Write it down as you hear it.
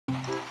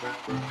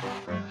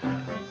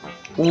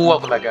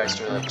Welcome back, guys,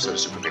 to another episode of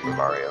Super Paper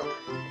Mario.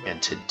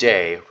 And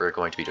today we're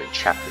going to be doing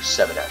Chapter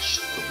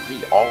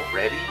 7-3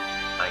 already.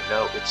 I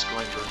know it's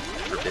going to be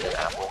Forbidden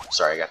Apple.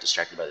 Sorry, I got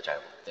distracted by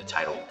the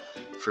title.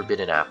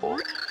 Forbidden Apple.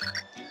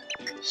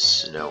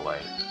 Snow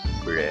White.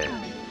 Bread.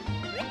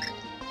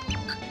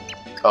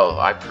 Oh,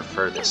 I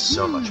prefer this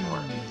so much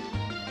more.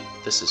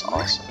 This is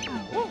awesome.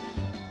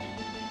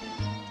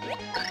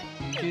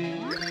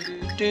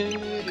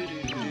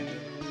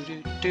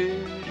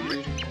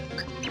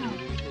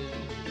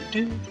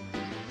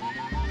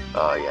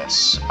 Oh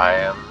yes, I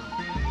am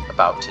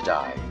about to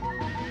die.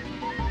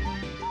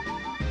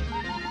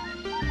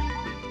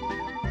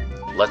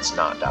 Let's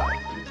not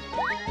die.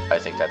 I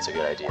think that's a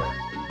good idea.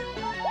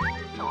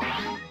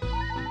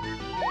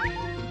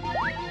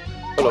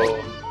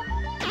 Hello.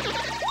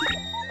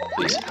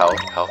 Please, help,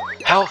 help,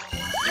 help!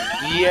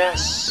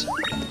 Yes!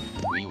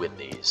 We win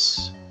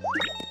these.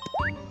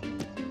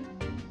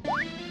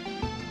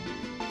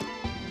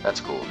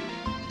 That's cool.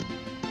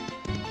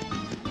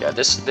 Yeah,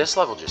 this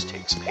level just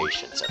takes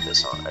patience at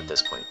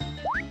this point.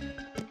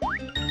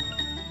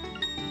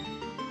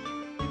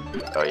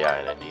 Oh yeah,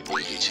 and I need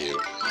Luigi too.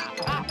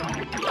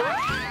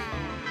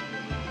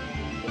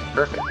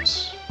 Perfect.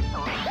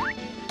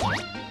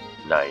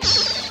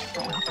 Nice.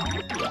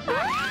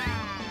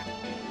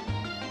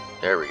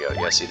 There we go.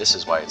 Yeah, see, this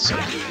is why it's so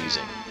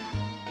confusing.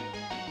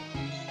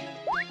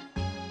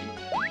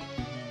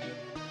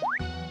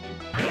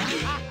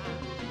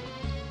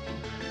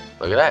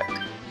 Look at that.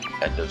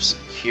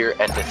 Here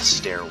endeth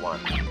Stair 1.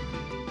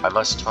 I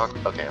must talk.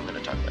 Okay, I'm gonna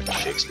talk like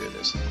Shakespeare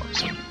this.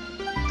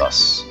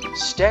 Thus,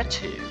 Stair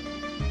 2.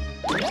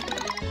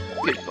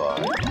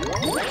 Goodbye.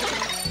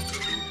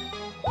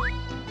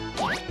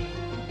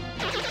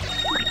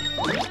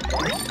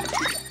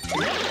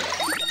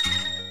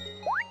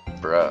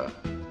 Bruh.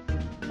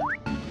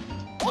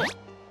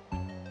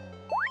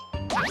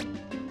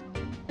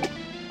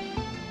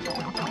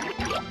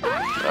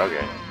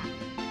 Okay.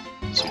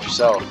 Suit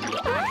yourself.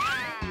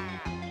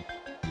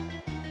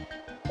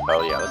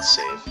 Oh yeah, let's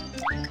save.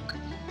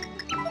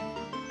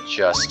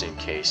 Just in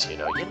case, you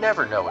know. You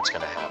never know what's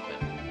gonna happen.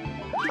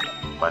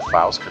 My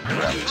files could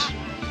corrupt.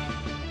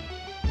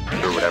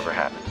 Or whatever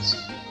happens.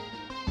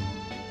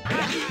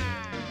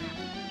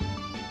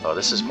 Oh,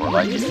 this is more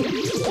like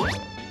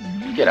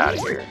it. Get out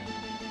of here.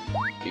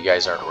 You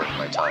guys aren't worth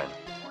my time.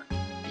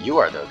 You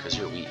are, though, because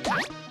you're weak.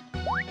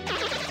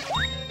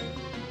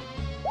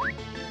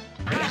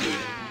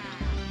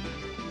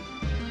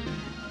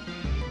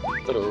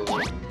 Hello.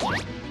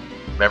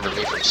 Remember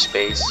me from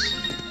space?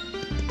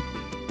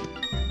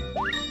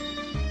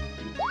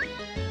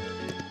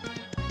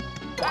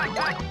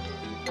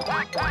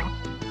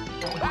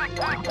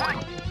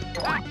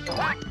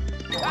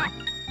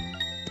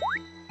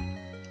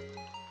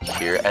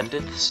 Here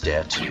endeth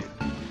Stair 2.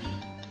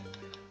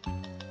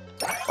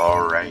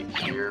 Alright,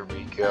 here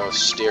we go.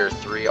 Stair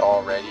 3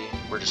 already.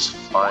 We're just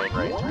flying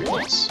right through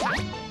this.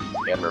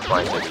 And we're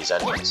flying through these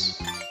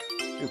enemies.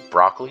 Ooh,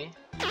 broccoli?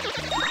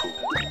 Cool.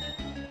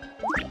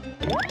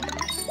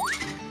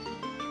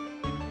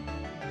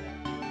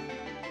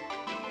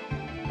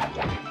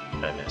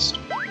 I missed.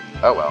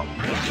 Oh well.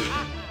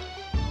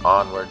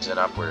 Onwards and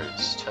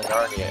upwards to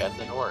Narnia and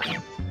the north.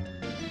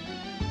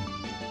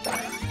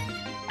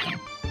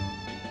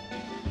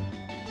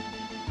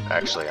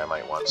 Actually, I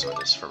might want some of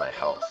this for my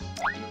health.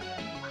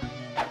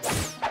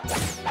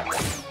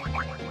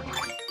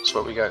 So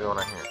what we got going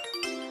on here?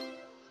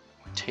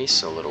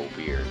 Tastes a little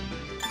weird.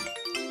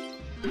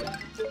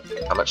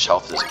 How much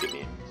health does it give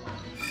me?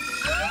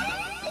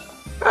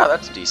 Oh,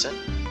 that's decent.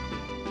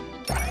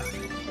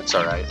 That's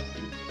alright.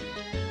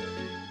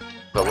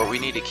 But what we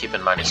need to keep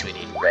in mind is we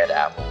need red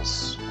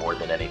apples more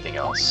than anything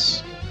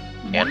else.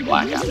 And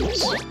black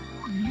apples.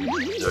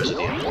 Those are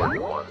the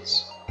important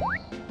ones.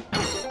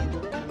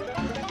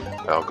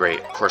 Oh great,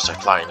 of course I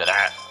fly into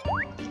that.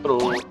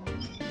 Hello.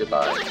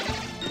 Goodbye.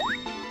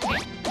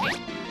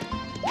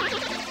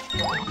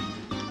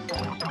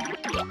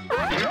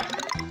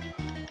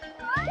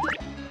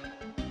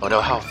 Oh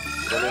no, help!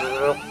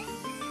 No.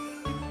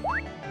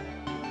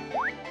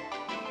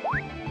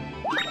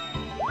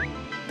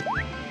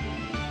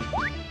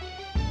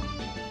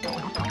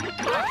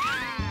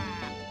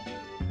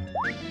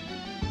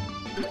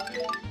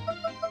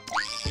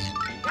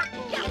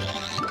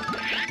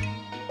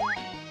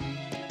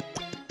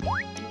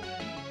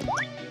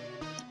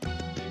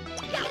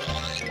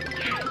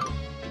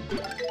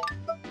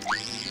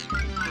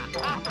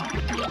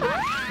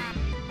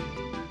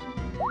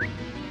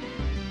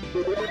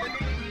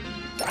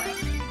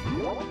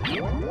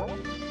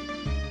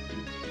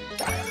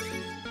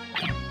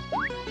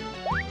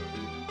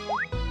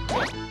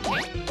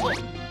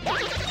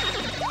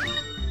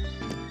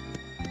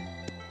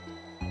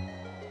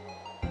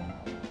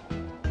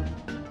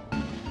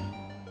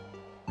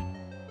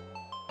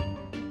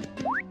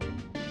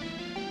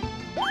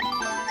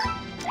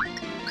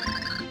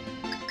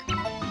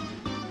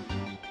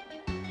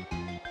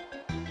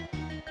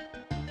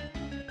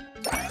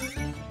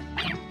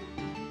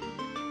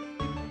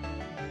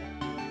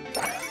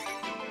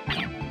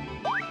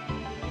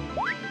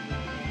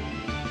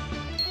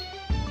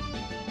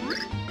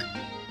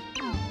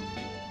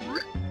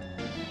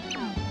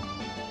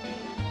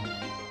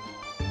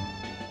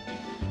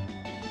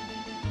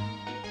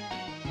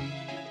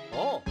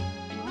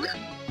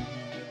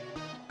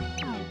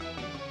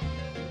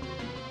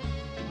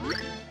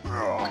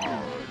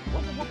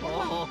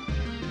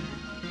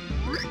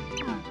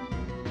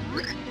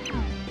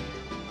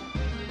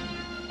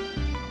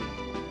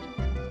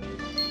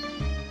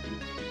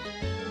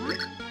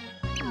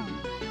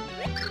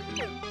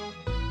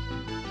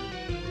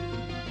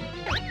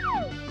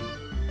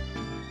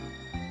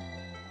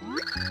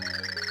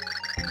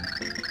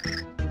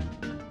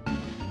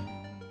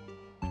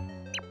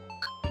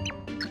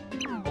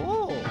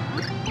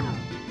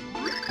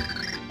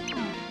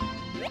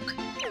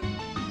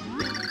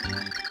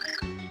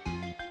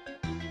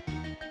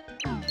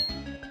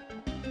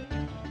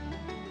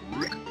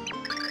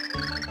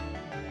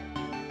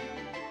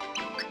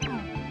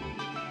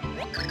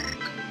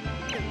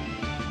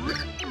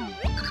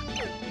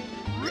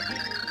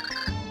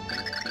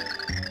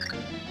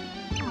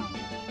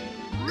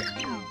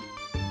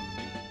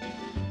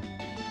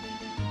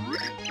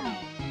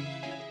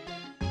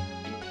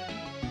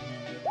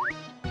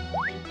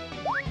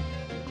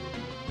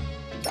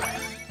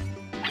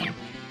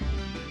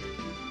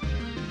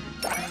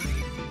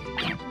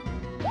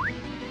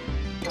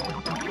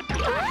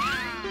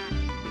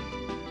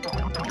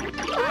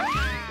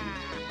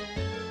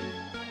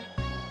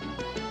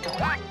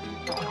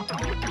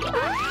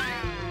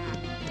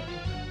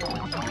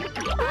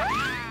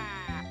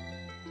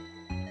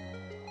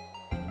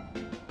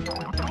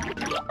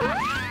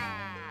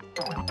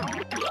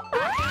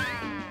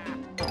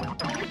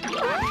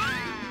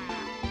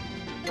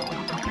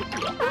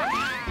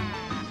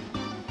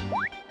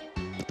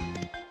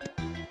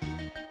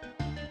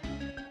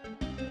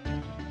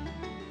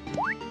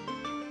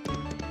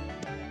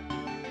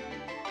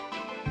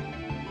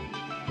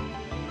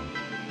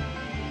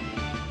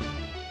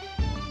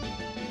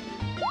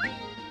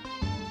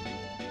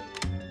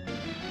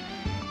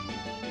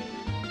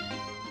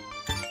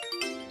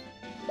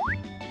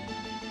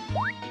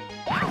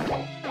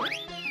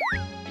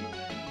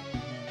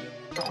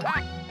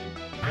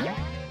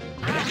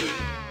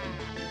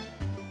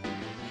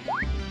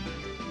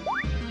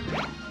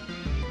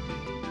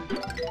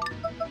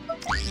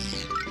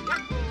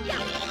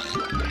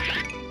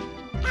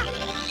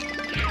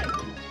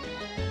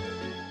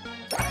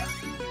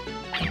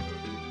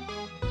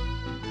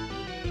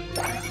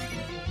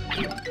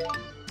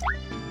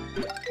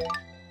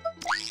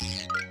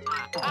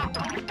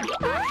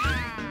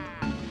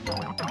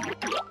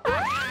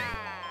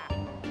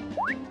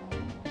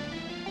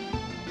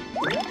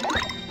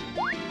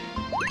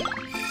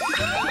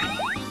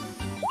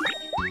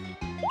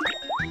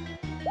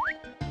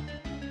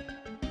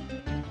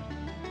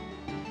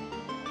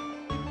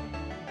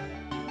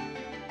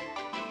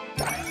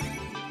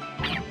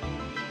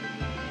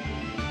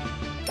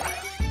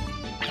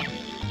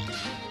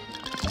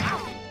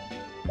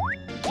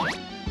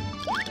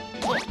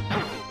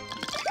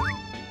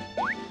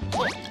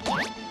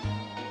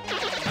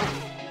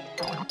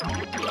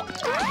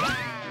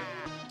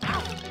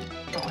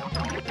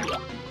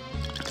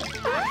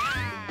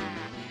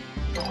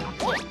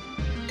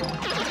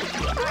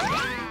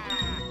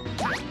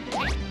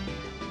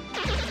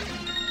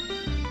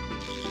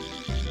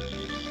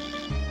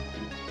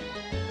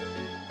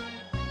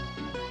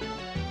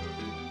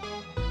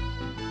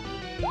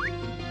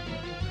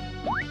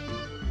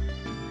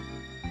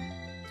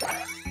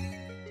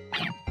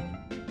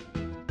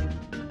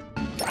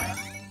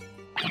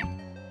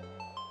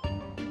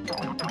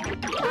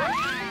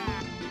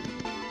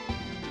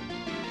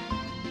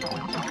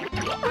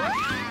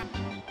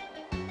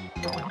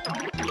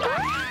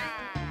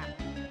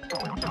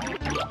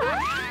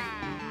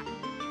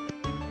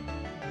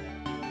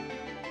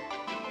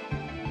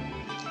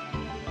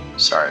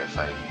 Sorry if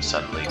I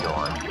suddenly go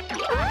on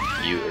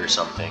mute or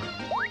something.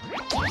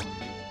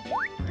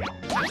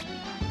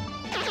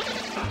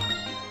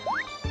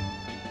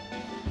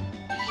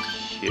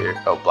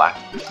 Here, oh, black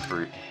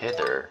fruit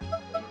hither.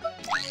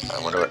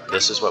 I wonder what,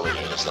 this is what we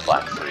need, is the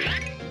black fruit.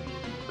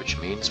 Which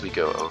means we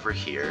go over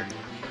here.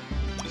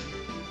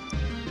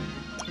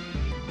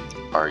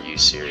 Are you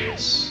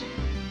serious?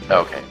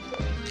 Okay.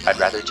 I'd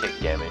rather take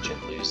damage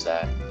and lose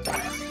that.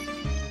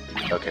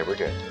 Okay, we're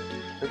good.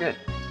 We're good.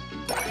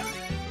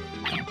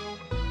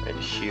 And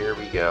here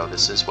we go.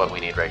 This is what we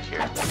need right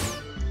here.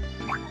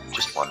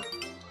 Just one.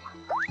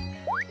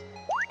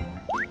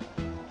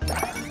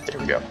 There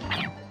we go.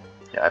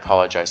 Yeah, I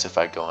apologize if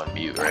I go on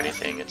mute or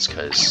anything. It's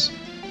because,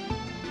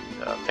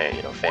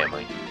 you know,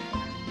 family.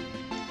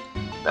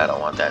 I don't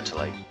want that to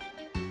like.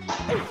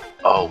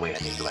 Oh wait,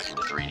 I need to go back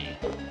into 3D.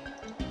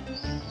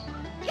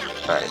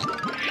 All right.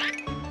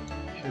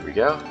 Here we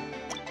go.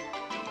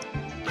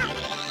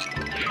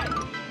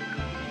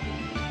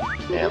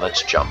 And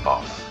let's jump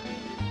off.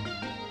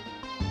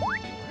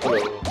 Hello.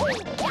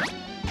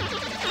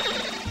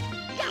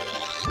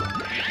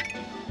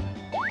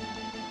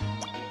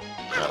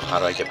 Oh, how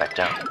do I get back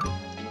down?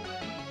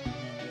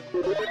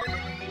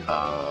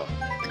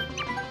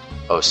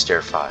 Oh,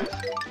 stair 5.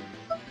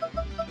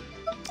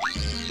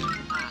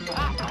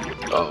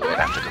 Oh, wait,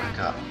 I have to go back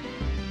up.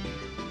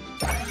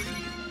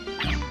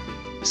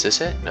 Is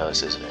this it? No,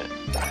 this isn't it.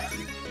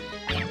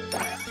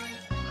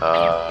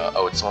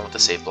 Oh, it's the one with the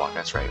save block,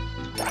 that's right.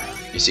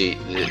 You see,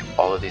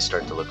 all of these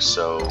start to look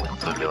so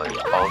familiar.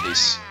 All of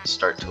these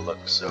start to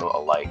look so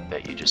alike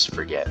that you just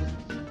forget.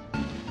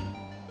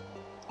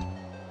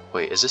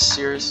 Wait, is this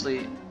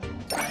seriously?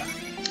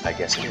 I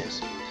guess it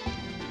is.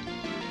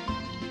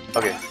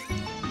 Okay.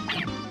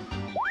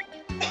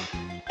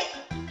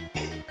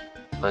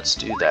 Let's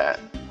do that.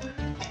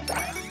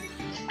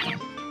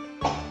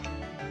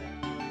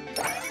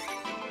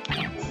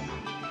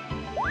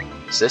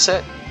 this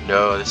it?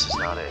 No, this is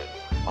not it.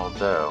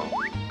 Although...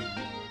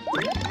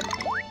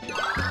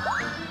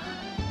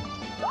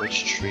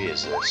 which tree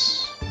is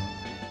this?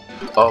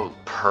 Oh,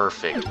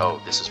 perfect.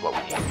 Oh, this is what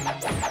we need.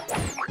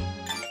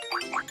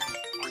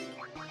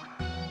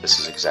 This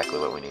is exactly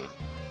what we need.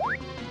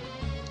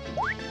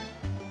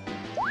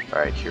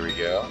 Alright, here we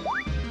go.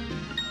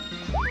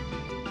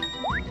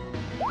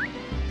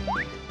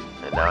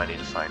 And now I need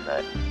to find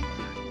that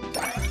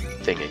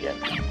thing again.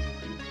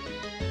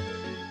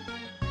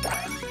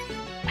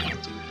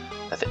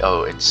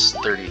 Oh, it's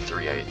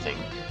 33, I think.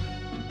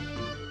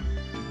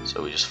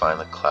 So we just find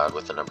the cloud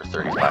with the number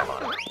 35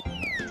 on it.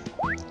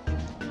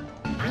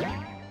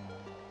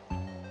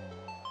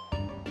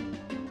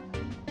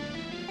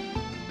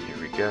 Here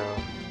we go.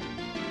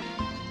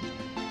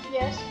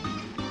 Yes.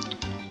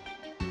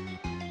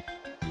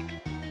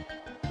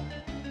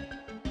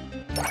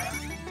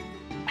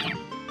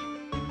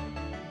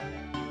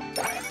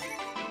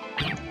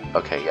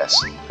 Okay,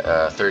 yes.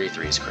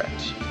 33 is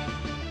correct.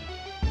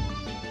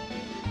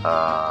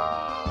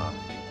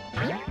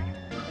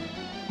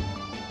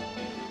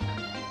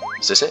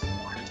 Is this it?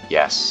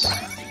 Yes.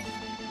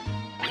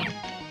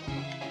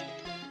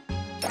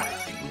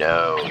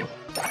 No.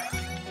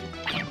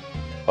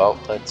 Well,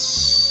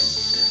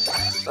 let's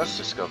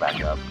just go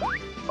back up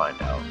and find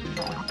out.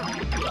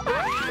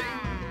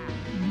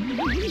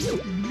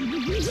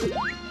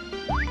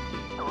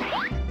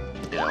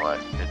 You know what?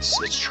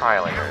 It's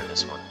trial and error in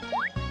this one.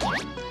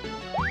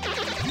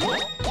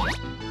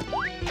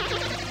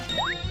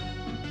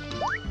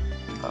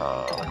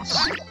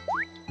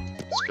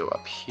 Let's go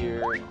up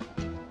here.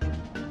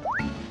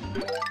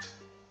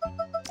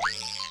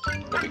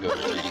 Let me go to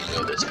 3D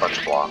mode. It's a bunch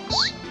of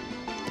blocks.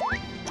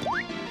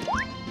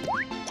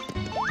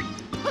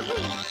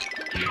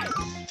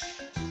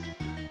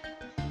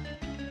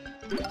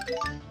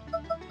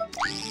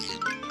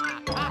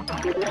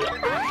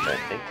 I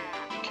think.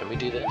 Can we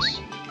do this?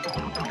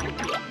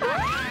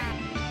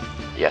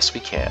 Yes, we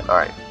can.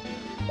 Alright.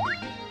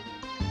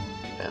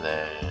 And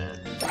then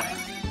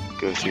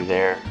go through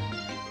there.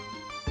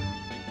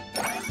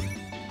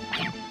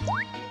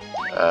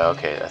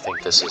 Okay, I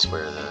think this is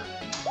where the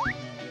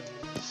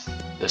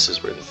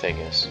thing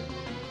is.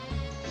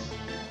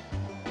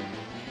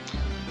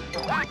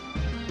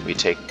 We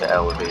take the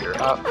elevator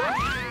up.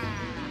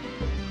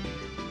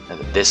 And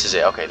this is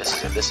it. Okay, this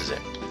is it. This is it.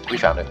 We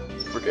found it.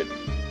 We're good.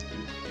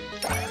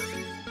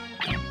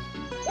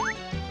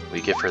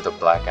 We give her the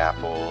black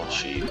apple.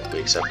 She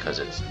wakes up because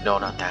it's... No,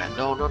 not that.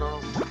 No, no,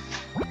 no.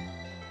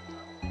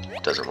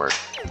 It doesn't work.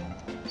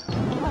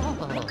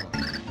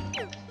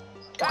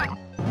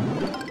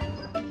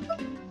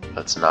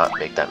 Let's not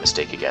make that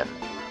mistake again.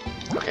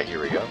 Okay, here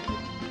we go.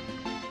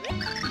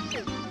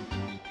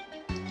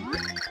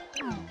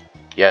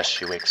 Yes,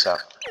 she wakes up.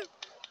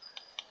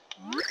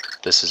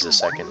 This is the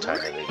second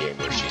time in the game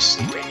where she's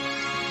sleeping.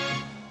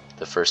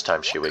 The first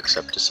time she wakes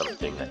up to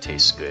something that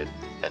tastes good,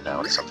 and now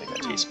it's something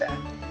that tastes bad.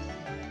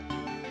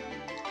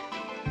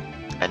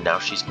 And now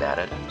she's mad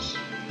at us.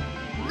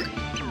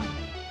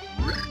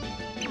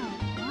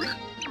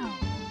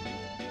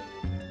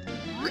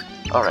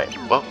 Alright,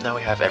 well, now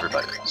we have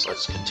everybody, so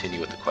let's continue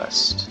with the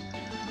quest.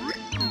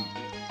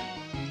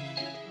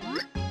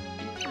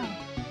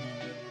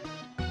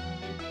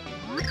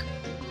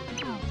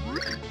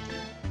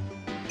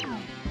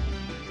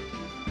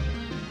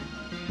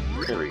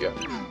 Here we go.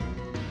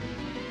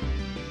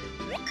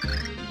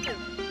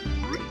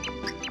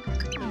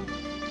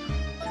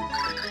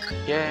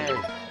 Yay!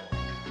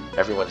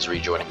 Everyone's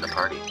rejoining the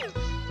party.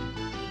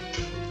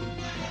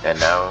 And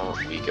now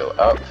we go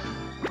up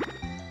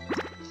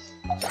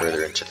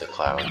further into the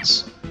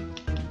clouds.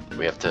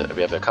 We have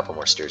a couple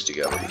more stairs to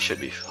go, but we should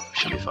be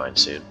fine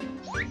soon.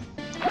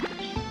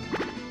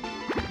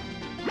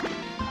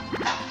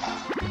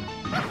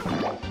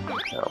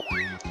 No.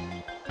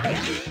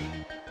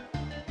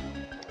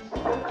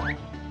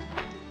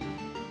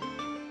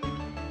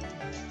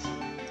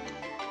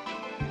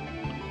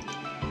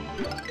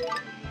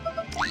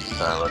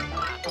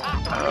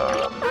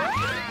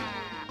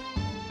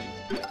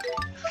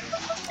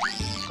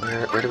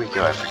 Where do we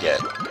go? I forget.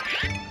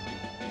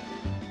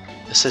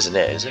 This isn't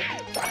it, is it?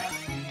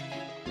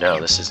 No,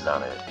 this is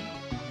not it.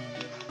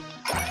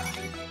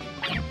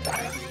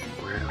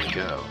 Where do we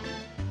go?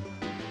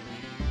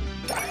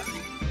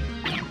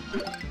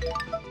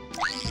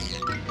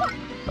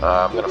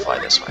 I'm gonna fly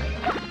this way.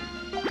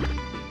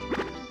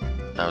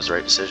 That was the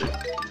right decision.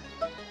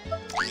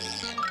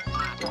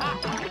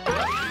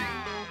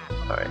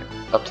 Alright,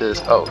 up to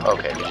this. Oh,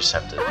 okay, we just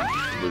have to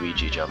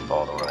Luigi jump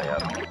all the way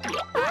up.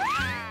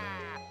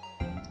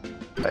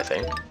 I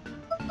think.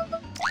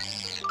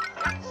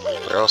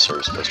 Where else are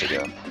we supposed to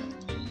go?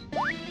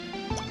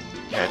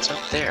 Yeah, it's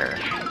up there.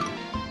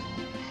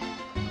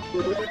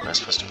 Am I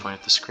supposed to point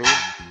at the screen?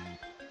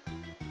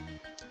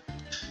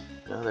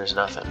 No, there's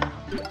nothing.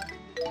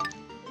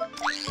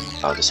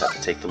 I'll just have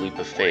to take the leap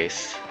of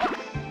faith.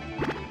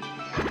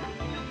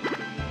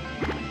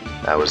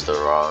 That was the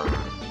wrong...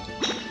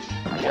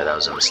 Yeah, that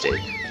was a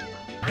mistake.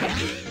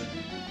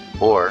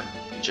 Or,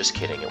 just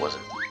kidding, it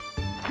wasn't.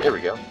 There we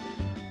go.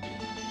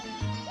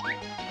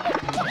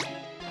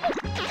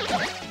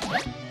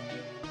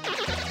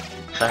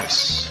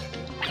 Nice.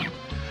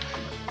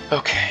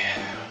 Okay.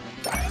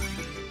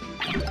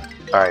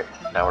 Alright,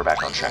 now we're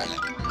back on track.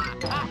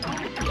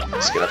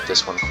 Let's get up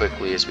this one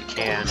quickly as we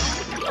can.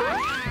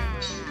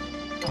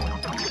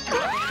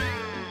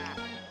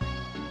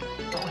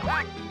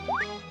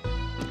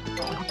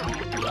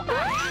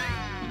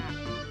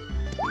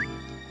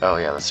 Oh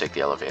yeah, let's take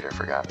the elevator,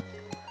 forgot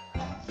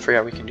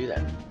we can do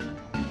that.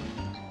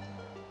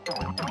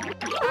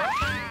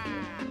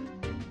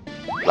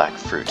 Black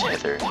fruit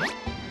hither.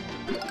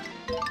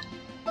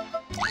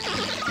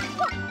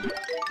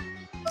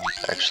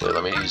 Actually,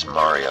 let me use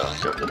Mario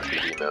and go to the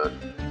 3D mode.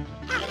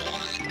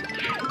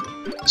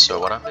 So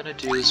what I'm gonna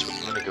do is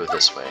I'm gonna go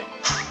this way.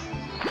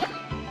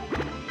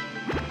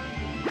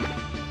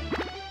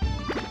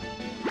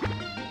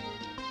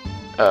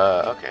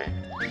 Okay.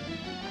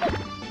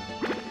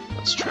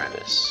 Let's try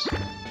this.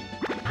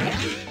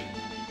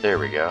 There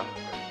we go.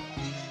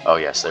 Oh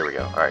yes, there we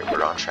go. Alright,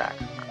 we're on track.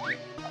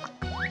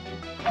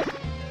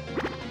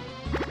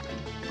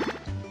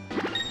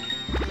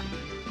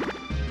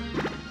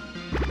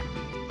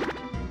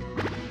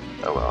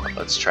 Oh well,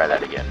 let's try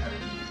that again.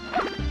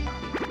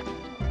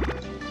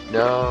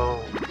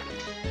 No!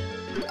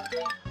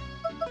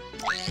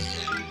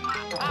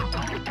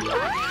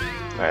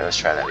 Alright, let's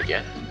try that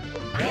again.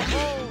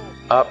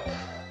 Up!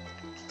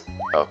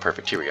 Oh,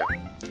 perfect, here we go.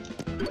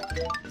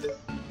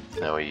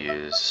 Now we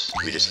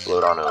just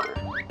float on over.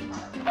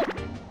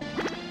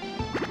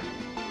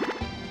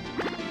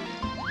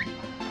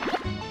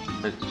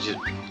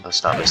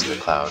 Let's not miss the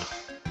cloud.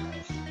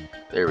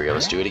 There we go,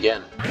 let's do it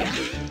again.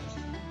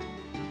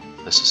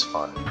 This is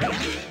fun.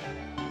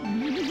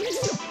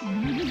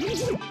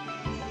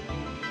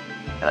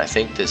 And I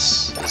think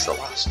this is the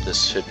last.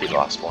 This should be the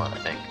last one, I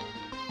think.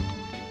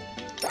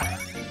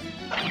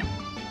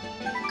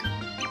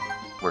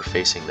 We're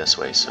facing this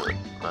way, so it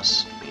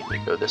must mean we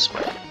go this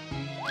way.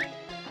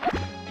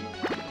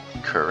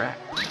 Correct.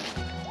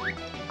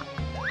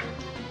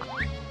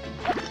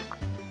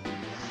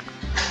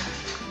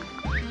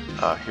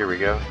 Here we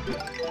go.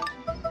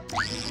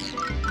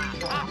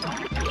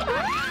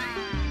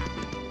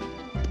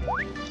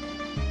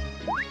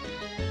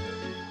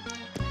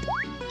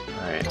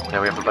 Alright, now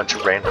we have a bunch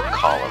of random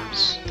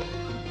columns.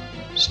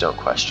 Just don't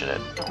question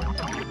it.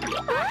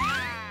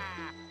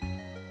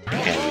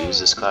 And we use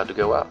this cloud to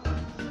go up.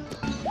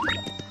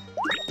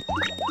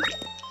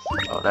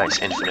 Oh nice,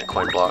 infinite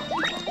coin block.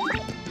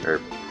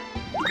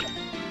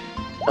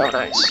 Oh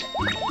nice.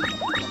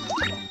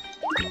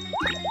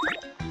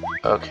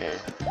 Okay.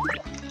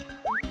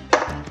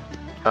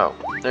 Oh,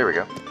 there we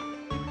go.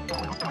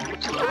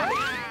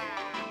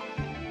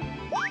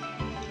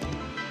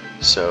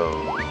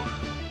 So...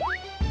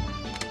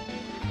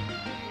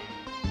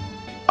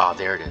 Ah,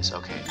 there it is,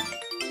 okay.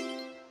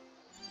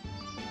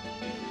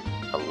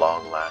 A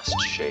long last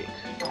shake.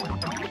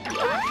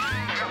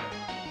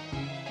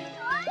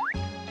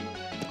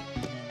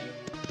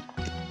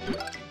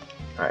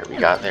 Alright, we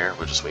got there,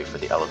 we'll just wait for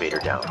the elevator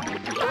down.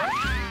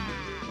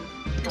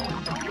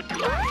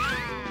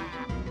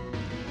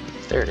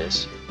 There it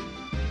is.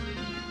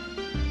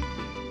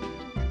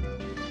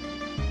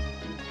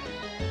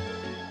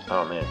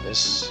 Oh man,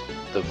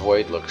 the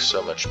void looks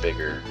so much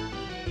bigger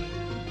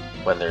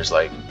when there's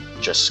like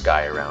just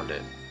sky around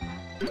it.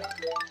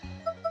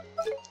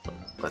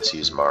 Let's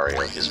use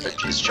Mario,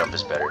 his jump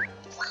is better.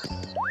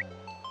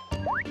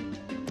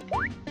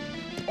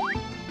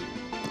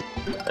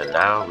 And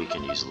now we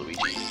can use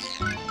Luigi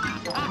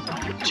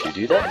to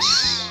do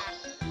this.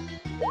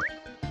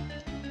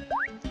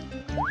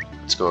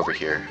 Let's go over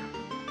here.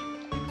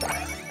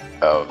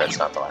 Oh, that's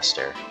not the last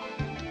stair.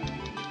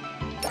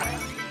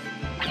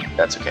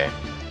 That's okay.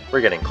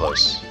 We're getting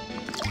close.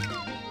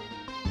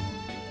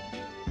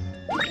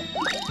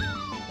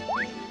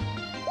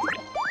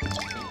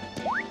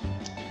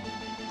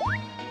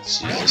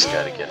 Let's use this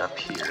guy to get up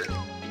here.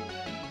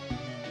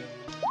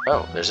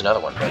 Oh, there's another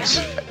one. That's,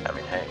 I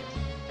mean, hey.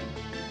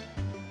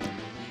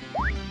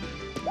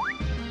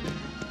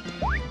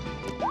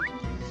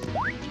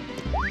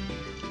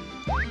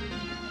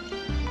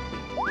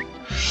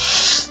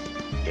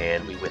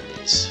 And we win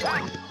these.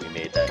 We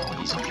made that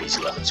easy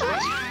peasy lemon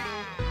squeezy.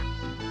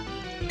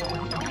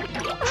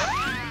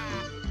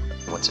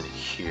 What's in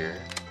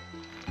here?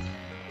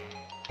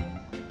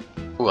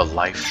 Ooh, a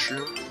life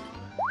shroom?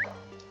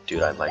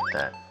 Dude, I like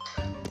that.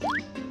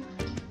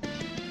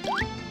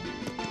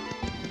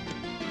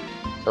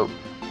 Oh,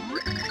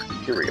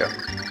 here we go.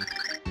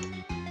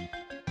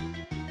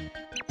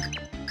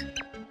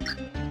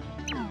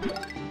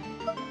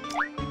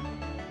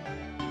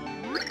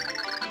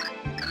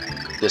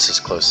 This is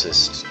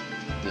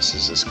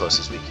as close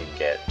as we can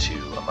get to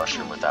a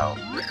mushroom without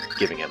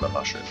giving him a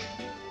mushroom.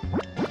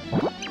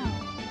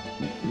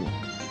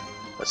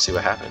 Let's see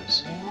what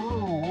happens.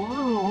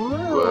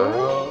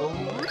 Whoa.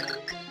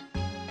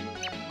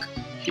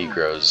 He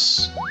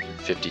grows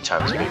 50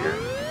 times bigger.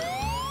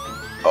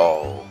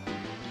 Oh.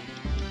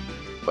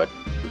 But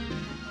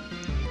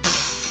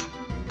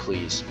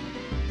please.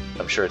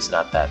 I'm sure it's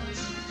not that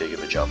big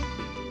of a jump.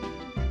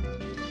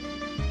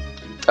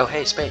 Oh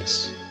hey,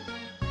 space!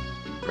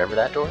 Remember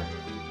that door?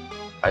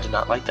 I did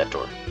not like that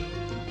door.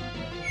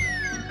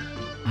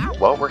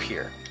 Well, we're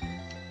here.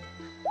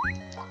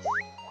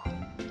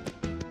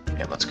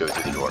 And let's go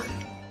through the door.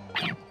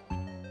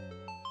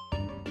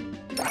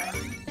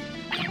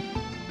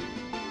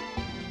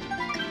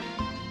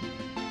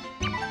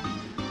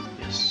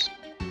 Yes.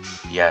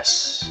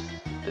 Yes.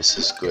 This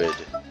is good.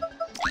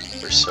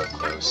 We're so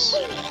close.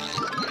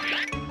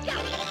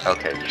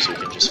 Okay, so we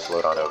can just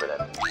float on over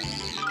then.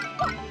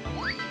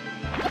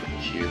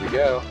 Here we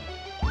go.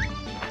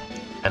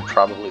 And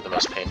probably the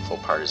most painful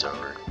part is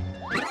over.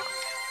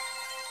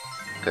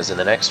 Because in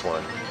the next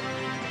one,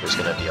 there's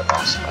going to be a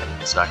boss fight.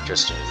 It's not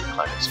just going to be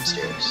climbing some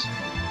stairs.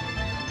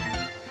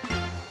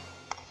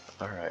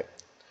 Alright.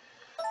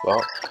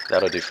 Well,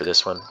 that'll do for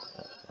this one.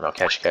 And I'll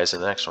catch you guys in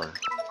the next one.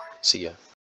 See ya.